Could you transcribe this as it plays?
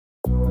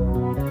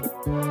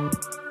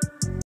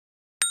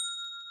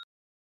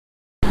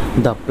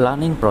The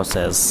planning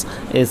process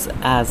is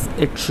as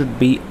it should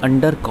be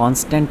under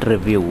constant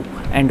review,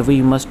 and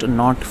we must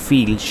not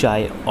feel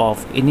shy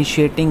of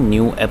initiating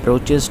new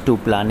approaches to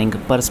planning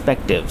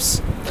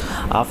perspectives.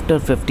 After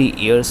 50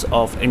 years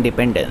of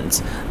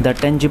independence, the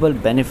tangible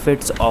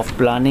benefits of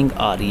planning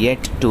are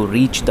yet to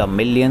reach the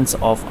millions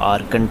of our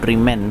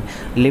countrymen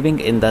living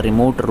in the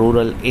remote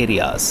rural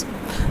areas.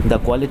 The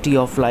quality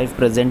of life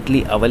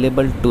presently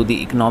available to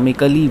the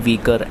economically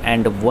weaker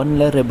and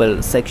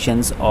vulnerable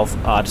sections of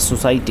our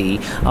society,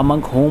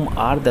 among whom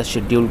are the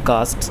scheduled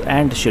castes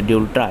and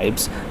scheduled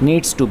tribes,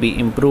 needs to be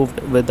improved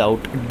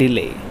without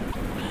delay.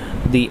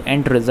 The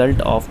end result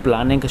of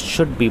planning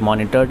should be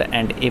monitored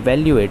and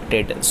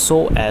evaluated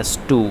so as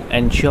to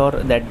ensure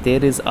that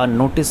there is a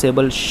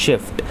noticeable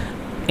shift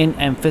in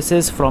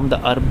emphasis from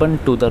the urban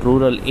to the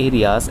rural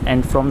areas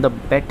and from the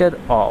better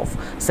off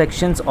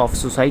sections of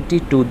society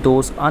to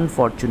those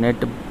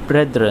unfortunate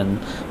brethren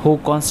who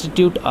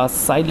constitute a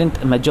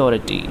silent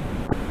majority.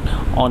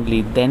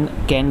 Only then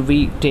can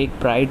we take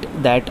pride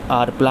that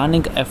our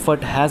planning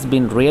effort has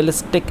been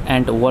realistic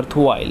and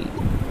worthwhile.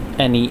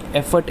 Any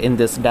effort in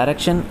this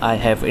direction I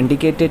have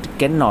indicated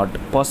cannot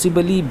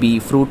possibly be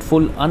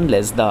fruitful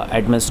unless the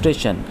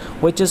administration,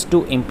 which is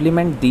to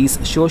implement these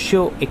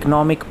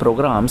socio-economic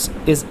programs,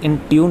 is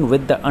in tune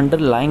with the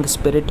underlying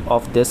spirit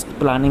of this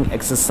planning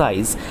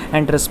exercise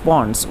and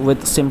responds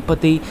with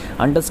sympathy,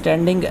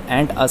 understanding,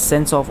 and a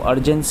sense of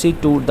urgency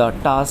to the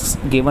tasks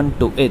given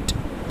to it.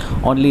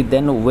 Only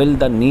then will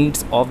the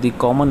needs of the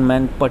common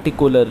man,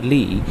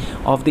 particularly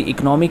of the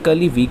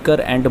economically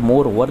weaker and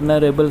more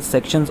vulnerable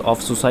sections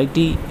of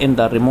society in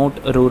the remote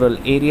rural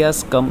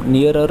areas, come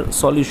nearer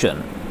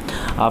solution.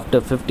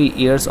 After 50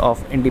 years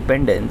of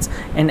independence,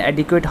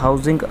 inadequate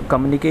housing,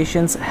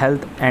 communications,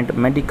 health and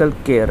medical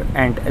care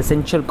and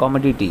essential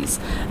commodities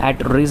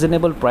at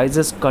reasonable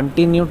prices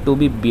continue to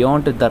be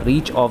beyond the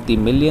reach of the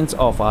millions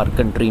of our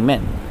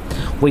countrymen.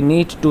 We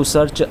need to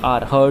search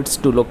our hearts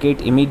to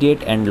locate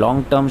immediate and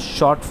long-term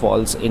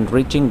shortfalls in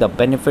reaching the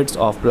benefits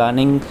of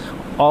planning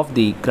of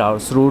the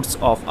grassroots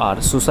of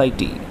our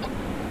society.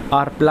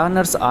 Our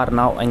planners are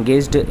now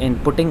engaged in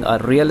putting a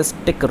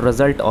realistic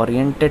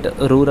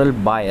result-oriented rural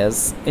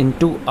bias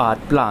into our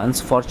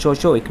plans for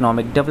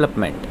socio-economic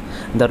development.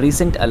 The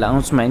recent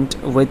announcement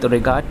with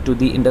regard to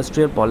the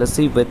industrial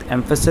policy with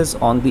emphasis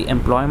on the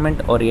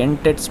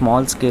employment-oriented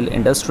small-scale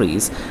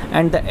industries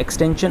and the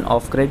extension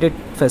of credit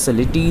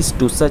facilities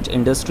to such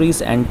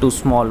industries and to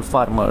small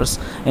farmers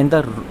in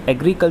the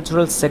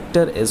agricultural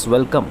sector is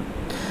welcome.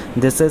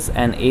 This is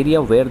an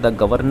area where the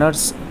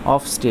governors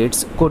of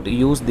states could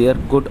use their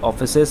good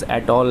offices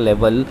at all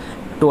levels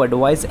to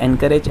advise,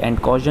 encourage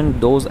and caution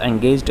those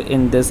engaged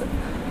in this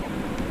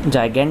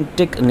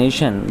gigantic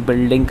nation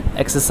building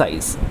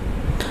exercise.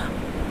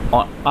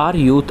 Our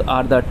youth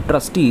are the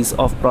trustees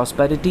of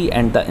prosperity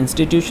and the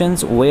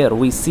institutions where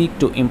we seek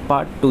to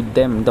impart to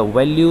them the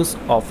values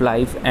of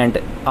life and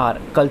our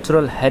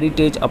cultural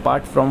heritage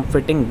apart from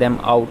fitting them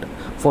out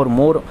for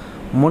more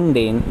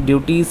mundane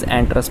duties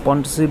and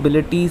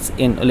responsibilities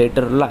in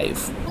later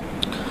life.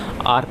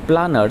 Our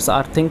planners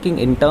are thinking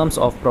in terms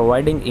of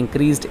providing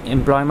increased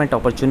employment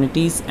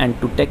opportunities and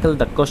to tackle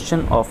the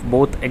question of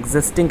both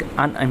existing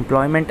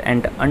unemployment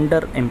and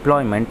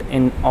underemployment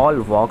in all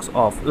walks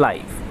of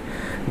life.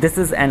 This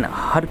is an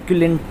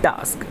Herculean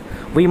task.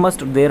 We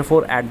must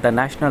therefore at the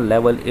national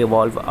level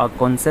evolve a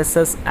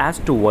consensus as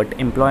to what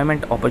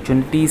employment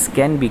opportunities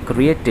can be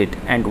created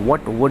and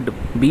what would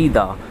be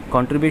the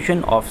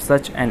contribution of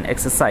such an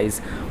exercise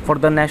for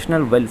the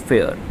national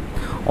welfare.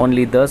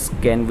 Only thus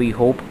can we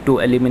hope to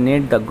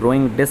eliminate the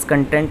growing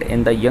discontent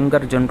in the younger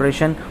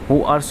generation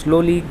who are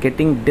slowly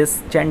getting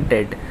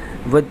disenchanted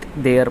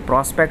with their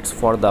prospects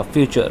for the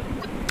future.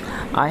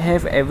 I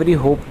have every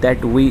hope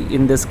that we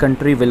in this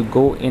country will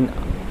go in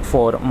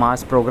for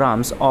mass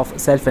programs of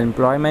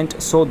self-employment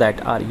so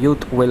that our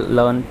youth will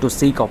learn to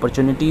seek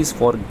opportunities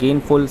for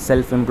gainful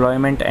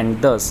self-employment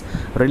and thus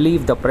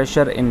relieve the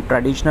pressure in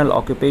traditional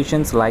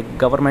occupations like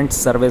government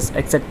service,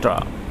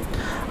 etc.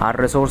 Our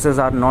resources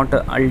are not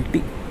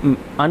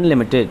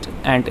unlimited,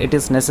 and it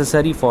is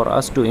necessary for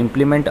us to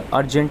implement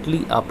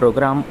urgently a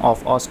program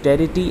of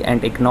austerity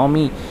and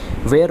economy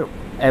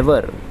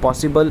wherever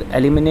possible,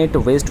 eliminate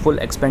wasteful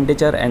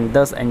expenditure and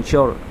thus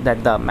ensure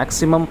that the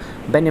maximum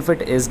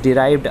benefit is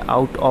derived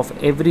out of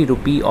every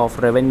rupee of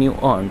revenue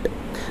earned.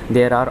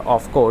 There are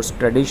of course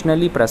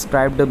traditionally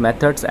prescribed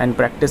methods and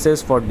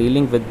practices for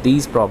dealing with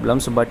these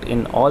problems, but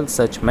in all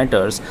such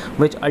matters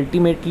which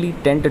ultimately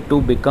tend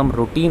to become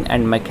routine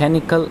and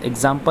mechanical,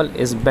 example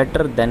is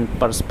better than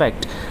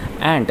perfect,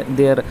 and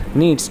there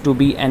needs to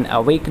be an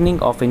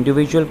awakening of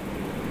individual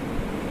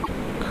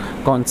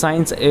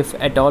conscience if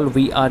at all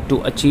we are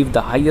to achieve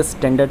the highest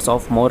standards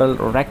of moral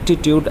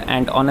rectitude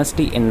and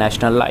honesty in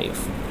national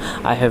life.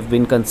 I have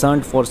been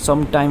concerned for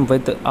some time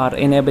with our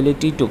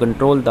inability to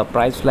control the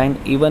price line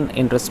even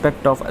in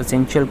respect of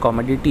essential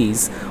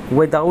commodities,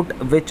 without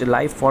which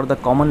life for the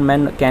common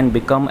man can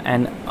become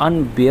an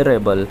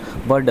unbearable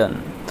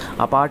burden.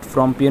 Apart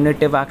from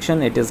punitive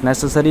action, it is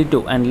necessary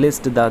to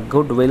enlist the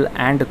goodwill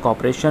and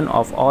cooperation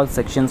of all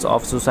sections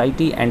of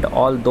society and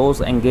all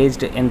those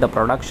engaged in the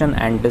production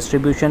and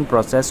distribution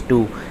process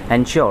to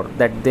ensure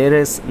that there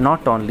is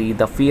not only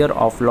the fear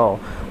of law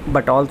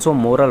but also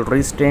moral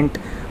restraint,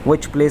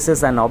 which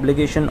places an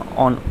obligation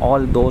on all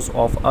those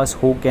of us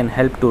who can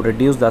help to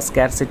reduce the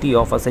scarcity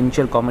of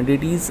essential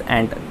commodities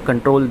and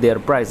control their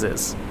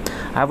prices.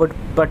 I would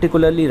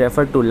particularly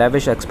refer to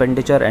lavish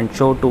expenditure and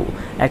show to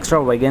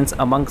extravagance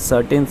among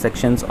certain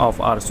sections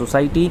of our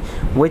society,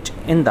 which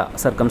in the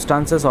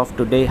circumstances of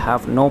today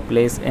have no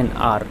place in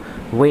our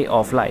way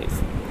of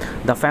life.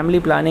 The family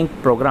planning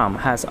program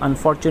has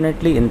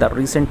unfortunately in the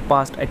recent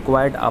past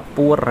acquired a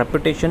poor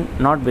reputation,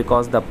 not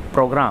because the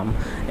program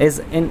is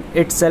in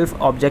itself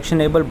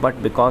objectionable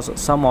but because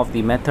some of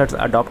the methods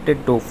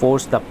adopted to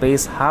force the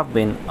pace have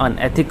been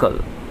unethical.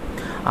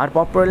 Our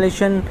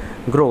population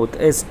growth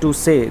is, to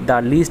say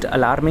the least,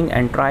 alarming,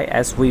 and try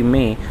as we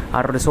may,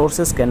 our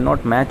resources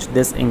cannot match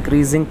this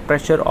increasing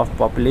pressure of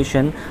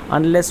population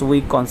unless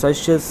we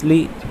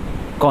consciously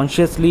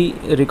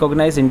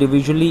recognize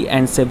individually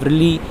and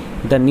severally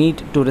the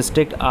need to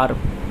restrict our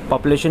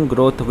population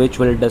growth, which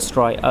will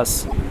destroy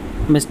us.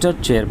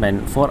 Mr.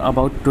 Chairman, for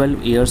about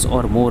 12 years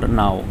or more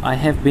now, I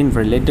have been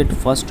related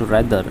first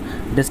rather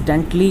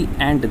distantly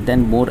and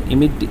then more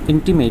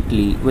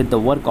intimately with the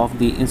work of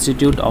the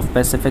Institute of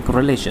Pacific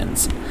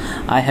Relations.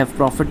 I have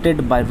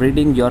profited by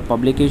reading your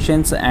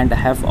publications and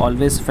have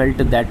always felt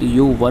that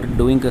you were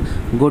doing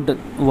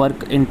good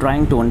work in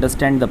trying to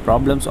understand the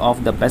problems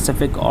of the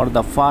Pacific or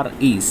the Far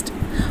East.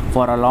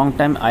 For a long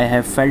time, I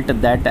have felt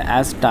that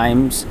as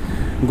times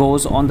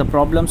goes on, the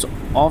problems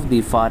of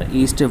the Far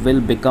East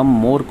will become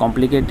more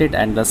complicated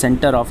and the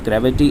center of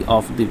gravity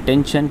of the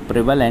tension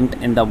prevalent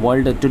in the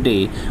world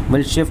today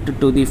will shift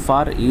to the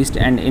Far East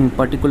and in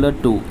particular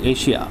to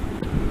Asia.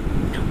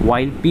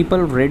 While people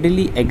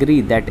readily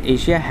agree that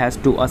Asia has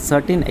to a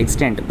certain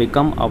extent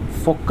become a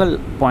focal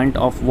point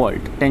of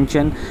world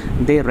tension,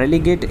 they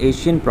relegate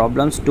Asian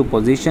problems to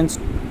positions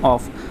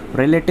of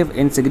relative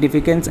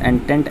insignificance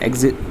and tend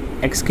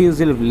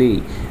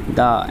exclusively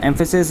the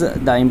emphasis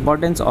the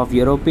importance of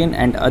European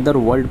and other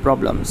world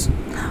problems.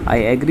 I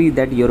agree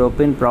that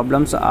European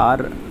problems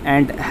are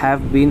and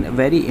have been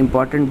very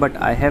important, but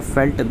I have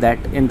felt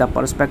that in the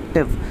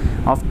perspective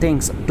of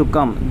things to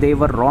come, they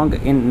were wrong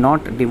in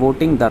not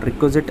devoting the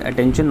requisite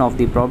attention of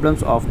the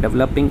problems of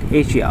developing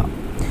Asia.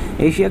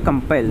 Asia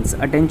compels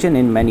attention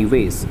in many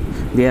ways.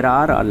 There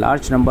are a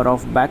large number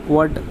of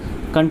backward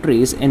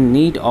countries in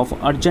need of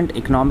urgent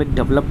economic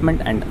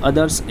development and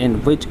others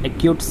in which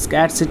acute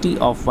scarcity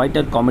of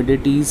vital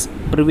commodities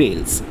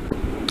prevails.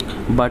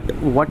 But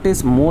what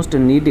is most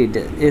needed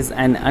is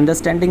an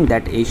understanding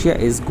that Asia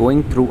is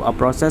going through a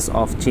process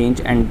of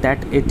change and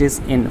that it is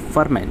in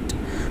ferment.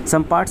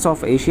 Some parts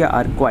of Asia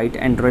are quiet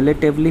and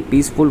relatively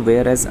peaceful,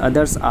 whereas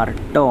others are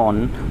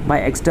torn by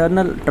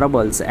external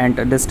troubles and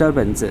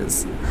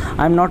disturbances.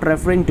 I am not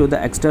referring to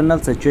the external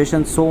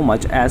situation so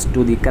much as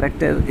to the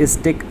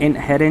characteristic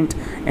inherent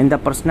in the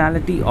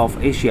personality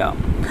of Asia.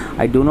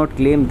 I do not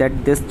claim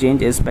that this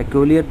change is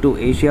peculiar to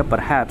Asia.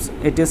 Perhaps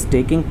it is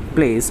taking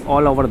place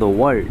all over the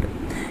world.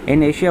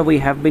 In Asia, we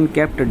have been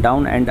kept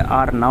down and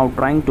are now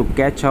trying to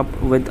catch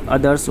up with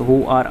others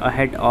who are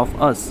ahead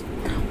of us.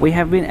 We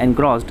have been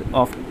engrossed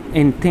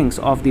in things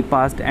of the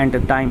past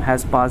and time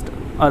has passed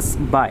us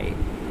by.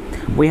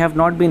 We have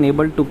not been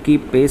able to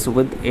keep pace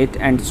with it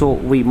and so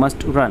we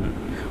must run.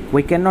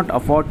 We cannot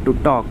afford to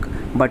talk,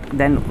 but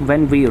then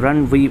when we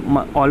run we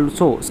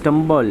also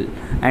stumble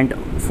and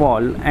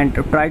fall and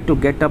try to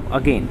get up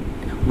again.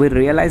 We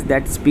realize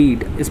that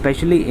speed,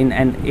 especially in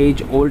an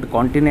age-old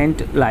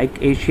continent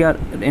like Asia,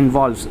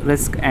 involves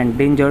risk and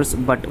dangers,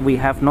 but we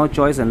have no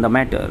choice in the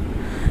matter.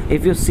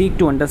 If you seek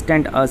to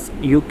understand us,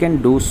 you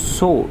can do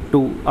so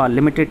to a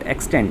limited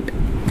extent.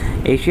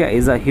 Asia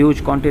is a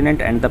huge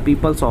continent and the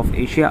peoples of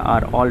Asia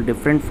are all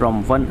different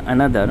from one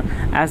another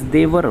as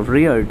they were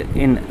reared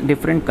in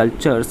different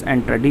cultures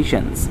and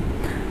traditions.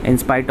 In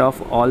spite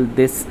of all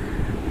this,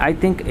 I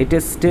think it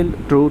is still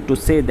true to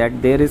say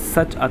that there is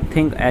such a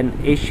thing as an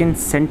Asian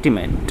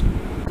sentiment.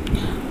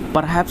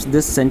 Perhaps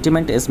this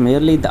sentiment is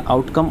merely the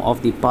outcome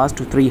of the past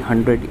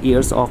 300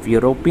 years of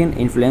European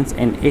influence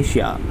in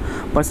Asia.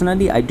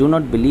 Personally, I do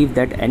not believe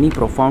that any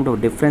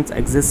profound difference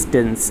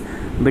exists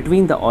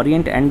between the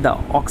Orient and the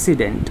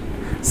Occident.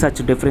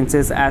 Such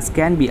differences as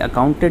can be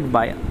accounted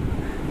by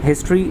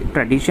history,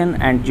 tradition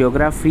and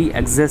geography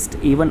exist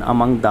even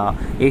among the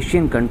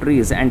Asian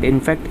countries and in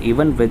fact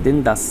even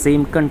within the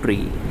same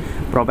country.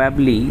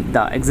 Probably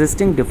the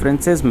existing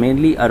differences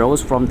mainly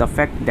arose from the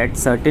fact that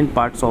certain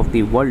parts of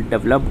the world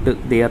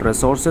developed their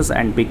resources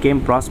and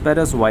became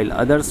prosperous while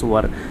others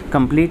were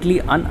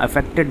completely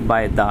unaffected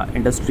by the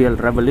Industrial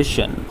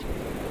Revolution.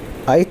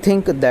 I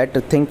think that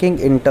thinking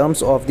in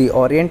terms of the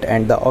Orient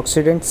and the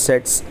Occident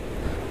sets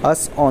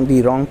us on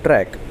the wrong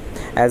track.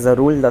 As a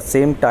rule, the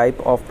same type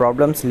of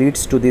problems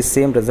leads to the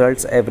same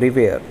results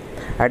everywhere.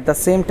 At the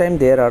same time,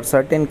 there are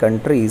certain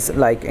countries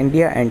like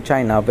India and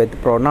China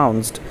with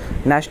pronounced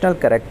national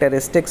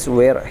characteristics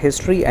where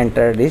history and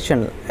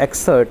tradition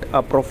exert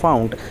a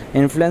profound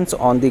influence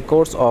on the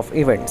course of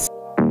events.